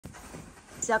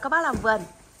Chào các bác làm vườn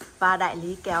và đại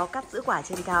lý kéo cắt giữ quả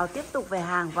trên cao tiếp tục về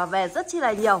hàng và về rất chi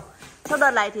là nhiều. Trong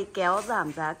đợt này thì kéo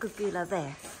giảm giá cực kỳ là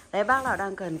rẻ. Đấy, bác nào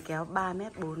đang cần kéo 3m,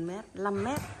 4m,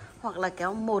 5m hoặc là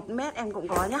kéo 1m em cũng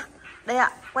có nhá. Đây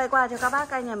ạ, quay qua cho các bác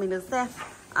anh nhà mình được xem.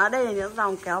 Đây là những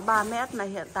dòng kéo 3m mà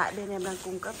hiện tại bên em đang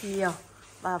cung cấp nhiều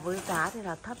và với giá thì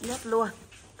là thấp nhất luôn.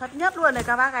 Thấp nhất luôn này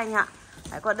các bác anh ạ.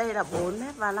 Đấy, còn đây là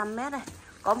 4m và 5m này.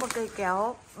 Có một cây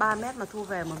kéo 3m mà thu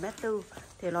về 1m4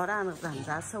 thì nó đang được giảm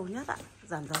giá sâu nhất ạ.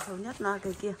 Giảm giá sâu nhất nó là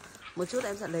cây kia. Một chút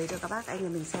em sẽ lấy cho các bác anh nhà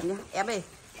mình xem nhé. Em ơi,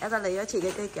 em ra lấy cho chị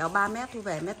cái cây kéo 3m thu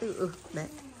về 1m4. Đấy.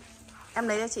 Em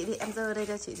lấy cho chị đi, em dơ đây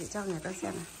cho chị cho người ta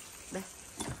xem này. Đây.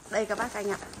 Đây các bác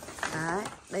anh ạ. Đấy,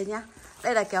 đây nhá.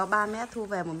 Đây là kéo 3m thu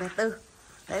về 1m4.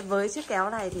 Đấy, với chiếc kéo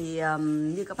này thì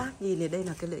như các bác nhìn thì đây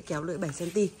là cái lưỡi kéo lưỡi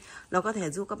 7cm. Nó có thể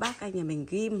giúp các bác anh nhà mình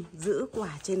ghim giữ quả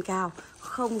trên cao,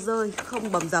 không rơi,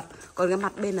 không bầm dập. Còn cái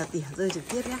mặt bên là tỉa rơi trực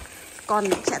tiếp nhé. Còn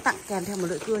sẽ tặng kèm theo một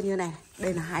lưỡi cưa như này.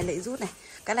 Đây là 2 lẫy rút này.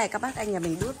 Cái này các bác anh nhà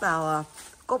mình đút vào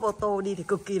cốp ô tô đi thì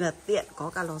cực kỳ là tiện. Có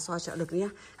cả lò xo trợ lực nhá.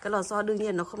 Cái lò xo đương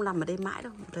nhiên nó không nằm ở đây mãi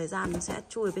đâu. Một thời gian nó sẽ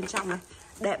chui bên trong này.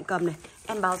 Đệm cầm này.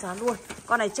 Em báo giá luôn.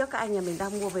 Con này trước các anh nhà mình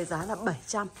đang mua với giá là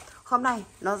 700. Hôm nay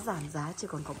nó giảm giá chỉ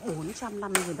còn có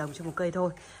 450.000 đồng cho một cây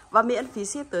thôi. Và miễn phí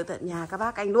ship tới tận nhà các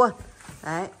bác anh luôn.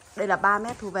 Đấy, đây là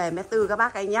 3m thu về 1m4 các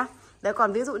bác anh nhá. Đấy,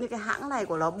 còn ví dụ như cái hãng này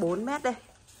của nó 4m đây.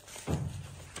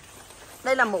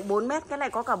 Đây là mẫu 4m, cái này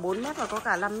có cả 4m và có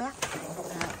cả 5m. Đấy,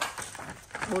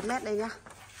 4m đây nhá.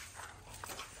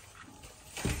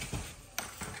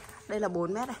 Đây là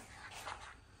 4m này.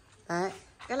 Đấy,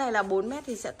 cái này là 4m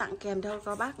thì sẽ tặng kèm theo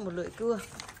các bác một lưỡi cưa.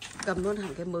 Cầm luôn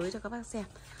hẳn cái mới cho các bác xem.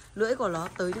 Lưỡi của nó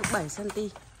tới được 7cm.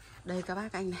 Đây các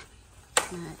bác anh này.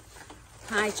 Đấy.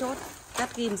 2 chốt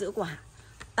cắt ghim giữ quả.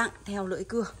 Tặng theo lưỡi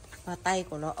cưa. Và tay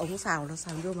của nó ống xào, nó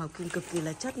xào vô màu kim cực kỳ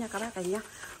là chất nha các bác anh nhé.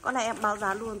 Con này em báo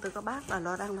giá luôn từ các bác là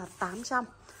nó đang là 800.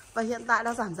 Và hiện tại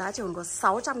nó giảm giá chỉ còn có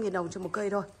 600.000 đồng cho một cây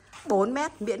thôi. 4m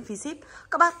miễn phí ship.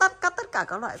 Các bác cắt tất cả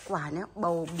các loại quả nhé.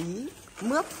 Bầu, bí,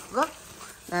 mướp, gấc.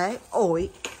 Đấy, ổi,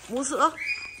 vú sữa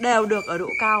đều được ở độ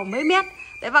cao mấy mét.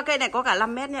 Đấy, và cây này có cả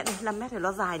 5m nhé. Đây, 5m thì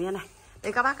nó dài như này.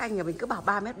 Đấy, các bác anh nhà mình cứ bảo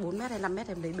 3m, 4m hay 5m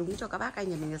em lấy đúng cho các bác anh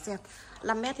nhà mình xem.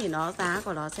 5m thì nó giá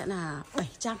của nó sẽ là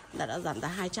 700, đã giảm giá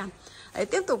 200. Đấy,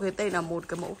 tiếp tục thì đây là một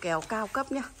cái mẫu kéo cao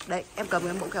cấp nhá. Đấy, em cầm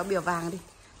cái mẫu kéo bìa vàng đi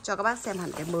cho các bác xem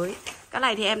hẳn cái mới. Cái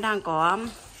này thì em đang có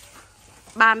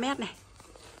 3m này.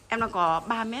 Em đang có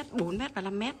 3m, 4m và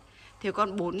 5m. Thì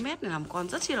con 4m là một con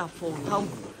rất chi là phổ thông.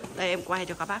 Đây em quay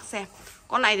cho các bác xem.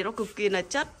 Con này thì nó cực kỳ là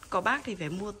chất. Có bác thì phải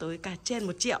mua tới cả trên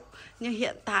 1 triệu. Nhưng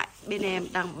hiện tại bên em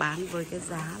đang bán với cái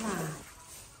giá là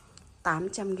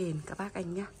 800.000 các bác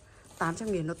anh nhá.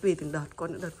 800.000 nó tùy từng đợt. Có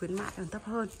những đợt khuyến mại còn thấp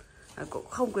hơn. Cũng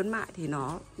không khuyến mại thì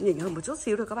nó nhỉnh hơn một chút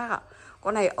xíu thôi các bác ạ.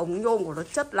 Con này ống nhôm của nó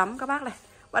chất lắm các bác này.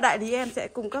 Và đại lý em sẽ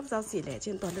cung cấp giao xỉ lẻ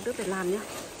trên toàn đất nước Việt Nam nhé.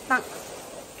 Tặng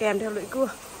kèm theo lưỡi cưa.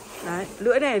 Đấy,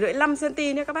 lưỡi này lưỡi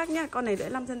 5cm nhé các bác nhé. Con này lưỡi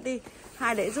 5cm.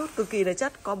 2 lẫy rút cực kỳ là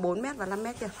chất. Có 4m và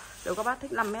 5m kìa. Nếu các bác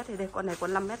thích 5m thì đây. Con này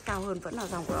còn 5m cao hơn. Vẫn là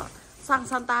dòng của nó. Sang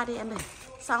Santa đi em này.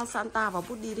 Sang Santa và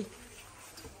bút đi đi.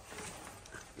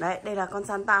 Đấy, đây là con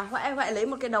Santa. Huệ lấy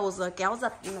một cái đầu rồi kéo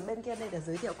giật bên kia đây để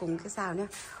giới thiệu cùng cái xào nhé.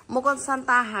 Một con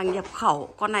Santa hàng nhập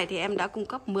khẩu. Con này thì em đã cung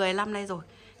cấp 15 nay rồi.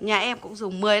 Nhà em cũng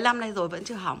dùng 15 nay rồi vẫn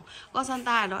chưa hỏng. Con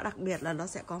Santa nó đặc biệt là nó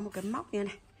sẽ có một cái móc như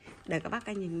này. Để các bác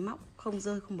anh nhìn móc không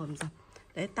rơi không bầm dập.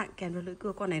 Đấy, tặng kèm với lưỡi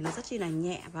cưa. Con này nó rất chi là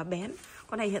nhẹ và bén.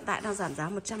 Con này hiện tại đang giảm giá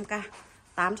 100k,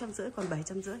 850 còn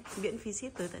 750, miễn phí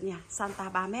ship tới tận nhà. Santa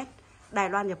 3m, Đài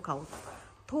Loan nhập khẩu.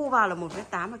 Thu vào là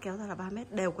 1m8 và kéo ra là 3m,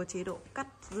 đều có chế độ cắt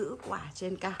giữ quả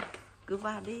trên cao. Cứ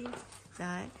vào đi.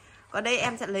 Đấy. Còn đây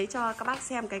em sẽ lấy cho các bác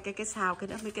xem cái xào cái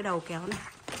nữa với cái đầu kéo này.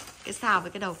 Cái xào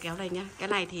với cái đầu kéo này nhá. Cái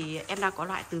này thì em đang có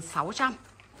loại từ 600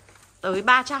 tới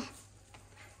 300.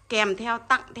 Kèm theo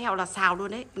tặng theo là xào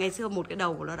luôn đấy. Ngày xưa một cái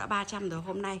đầu của nó đã 300 rồi.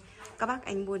 Hôm nay các bác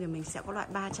anh mua thì mình sẽ có loại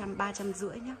 300,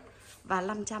 350 nhá. Và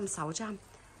 500, 600.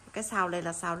 Cái xào này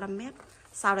là xào 5m.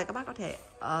 Xào này các bác có thể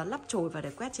lắp chổi và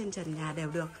để quét trên trần nhà đều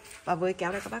được. Và với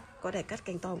kéo này các bác có thể cắt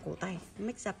cành to cổ tay.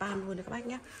 Mix Japan luôn đấy các bác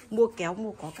nhé. Mua kéo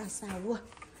mua có cả xào luôn.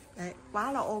 Đấy,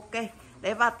 quá là ok.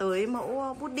 Đấy, và tới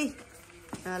mẫu bút đi.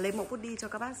 Lấy mẫu bút đi cho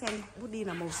các bác xem. Bút đi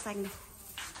là màu xanh này.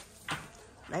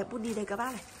 Đấy, bút đi đây các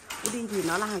bác này. Bút đi thì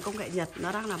nó là hàng công nghệ Nhật.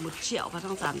 Nó đang là 1 triệu và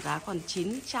đang giảm giá còn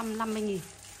 950.000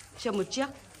 cho một chiếc.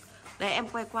 Đây em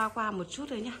quay qua một chút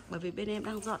thôi nhá. Bởi vì bên em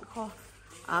đang dọn kho.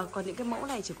 Còn những cái mẫu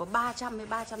này chỉ có 300 với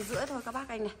 350 thôi các bác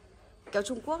anh này. Kéo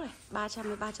Trung Quốc này 300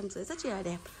 với 350 rất là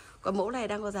đẹp. Còn mẫu này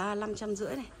đang có giá là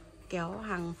 550 này. Kéo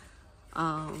hàng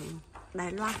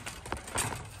Đài Loan,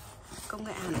 công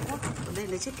nghệ Hàn Quốc. Ở đây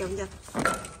là chiếc kéo Nhật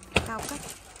cao cấp.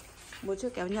 Một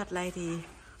chiếc kéo Nhật này thì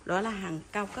Đó là hàng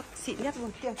cao cấp xịn nhất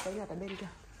luôn. Kia, cái Nhật ở bên kia.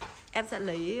 Em sẽ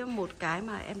lấy một cái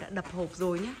mà em đã đập hộp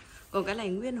rồi nhé. Còn cái này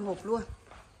nguyên hộp luôn,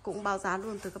 cũng báo giá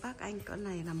luôn từ các bác anh. Cái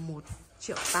này là 1,8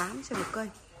 triệu trên một cây.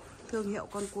 Thương hiệu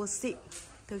con cua xịn,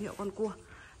 thương hiệu con cua.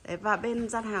 Đấy, và bên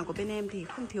gian hàng của bên em thì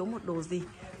không thiếu một đồ gì.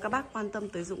 Các bác quan tâm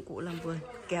tới dụng cụ làm vườn,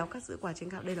 kéo cắt giữ quả trên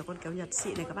cao. Đây là con kéo Nhật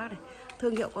xịn này các bác này.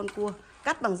 Thương hiệu con cua,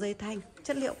 cắt bằng dây thanh.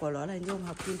 Chất liệu của nó là nhôm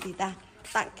hợp kim titan.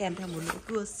 Tặng kèm theo một lưỡi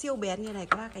cưa siêu bén như này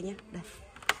các bác này nhé. Đây,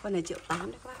 con này 1,8 triệu đấy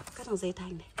các bác, cắt bằng dây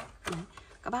thanh này. Đấy,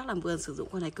 các bác làm vườn sử dụng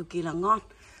con này cực kỳ là ngon.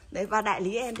 Đấy, và đại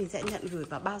lý em thì sẽ nhận gửi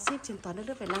và bao ship trên toàn đất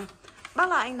nước Việt Nam. Bác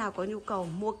là anh nào có nhu cầu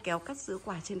mua kéo cắt giữ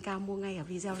quả trên cao, mua ngay ở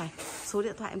video này. Số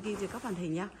điện thoại em ghi dưới các màn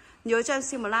hình nhá. Nhớ cho em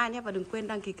xin một like nhé, và đừng quên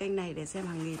đăng ký kênh này để xem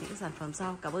hàng nghìn những sản phẩm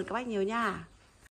sau. Cảm ơn các bác nhiều nha.